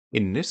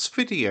In this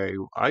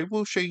video, I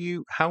will show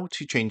you how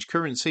to change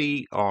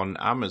currency on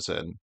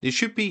Amazon. It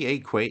should be a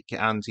quick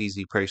and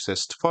easy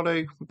process to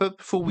follow, but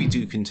before we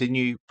do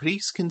continue,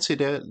 please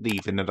consider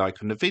leaving a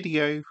like on the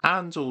video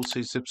and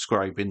also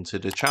subscribing to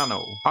the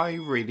channel. I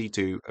really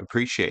do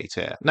appreciate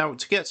it. Now,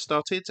 to get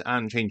started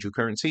and change your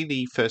currency,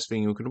 the first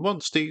thing you're going to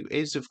want to do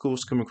is, of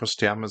course, come across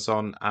to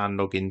Amazon and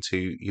log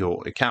into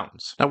your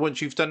account. Now,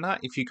 once you've done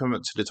that, if you come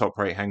up to the top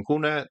right hand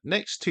corner,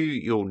 next to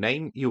your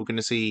name, you're going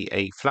to see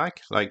a flag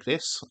like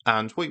this.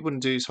 And what you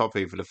want to do is hover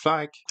over the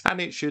flag and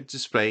it should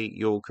display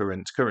your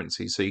current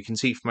currency. So you can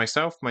see for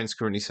myself, mine's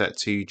currently set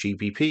to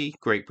GBP,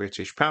 Great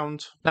British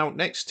Pound. Now,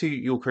 next to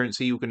your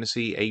currency, you're going to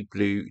see a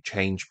blue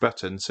change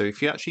button. So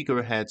if you actually go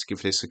ahead,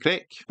 give this a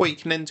click, what you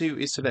can then do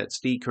is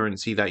select the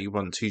currency that you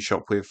want to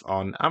shop with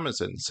on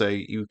Amazon. So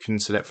you can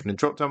select from the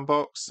drop down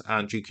box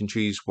and you can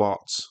choose what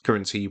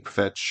currency you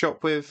prefer to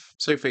shop with.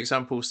 So for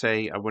example,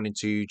 say I wanted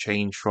to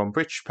change from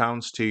British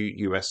pounds to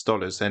US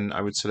dollars, then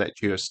I would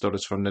select US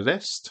dollars from the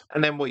list.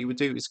 And then what you would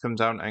do is come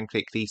down and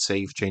click the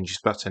Save Changes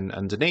button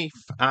underneath.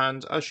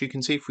 And as you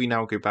can see, if we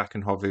now go back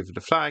and hover over the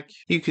flag,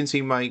 you can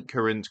see my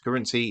current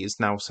currency is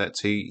now set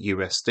to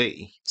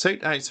USD. So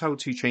that's how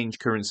to change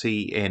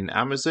currency in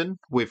Amazon.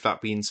 With that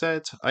being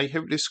said, I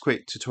hope this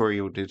quick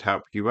tutorial did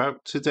help you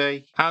out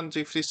today. And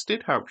if this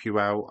did help you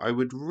out, I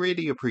would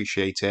really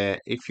appreciate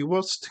it if you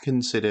was to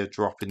consider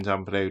dropping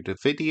down below the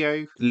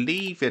video,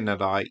 leaving a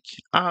like,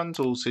 and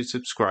also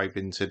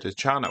subscribing to the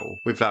channel.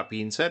 With that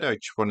being said, I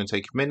just want to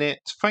take a minute.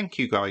 Thank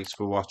you guys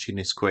for watching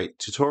this quick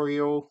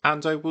tutorial,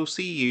 and I will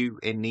see you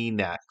in the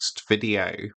next video.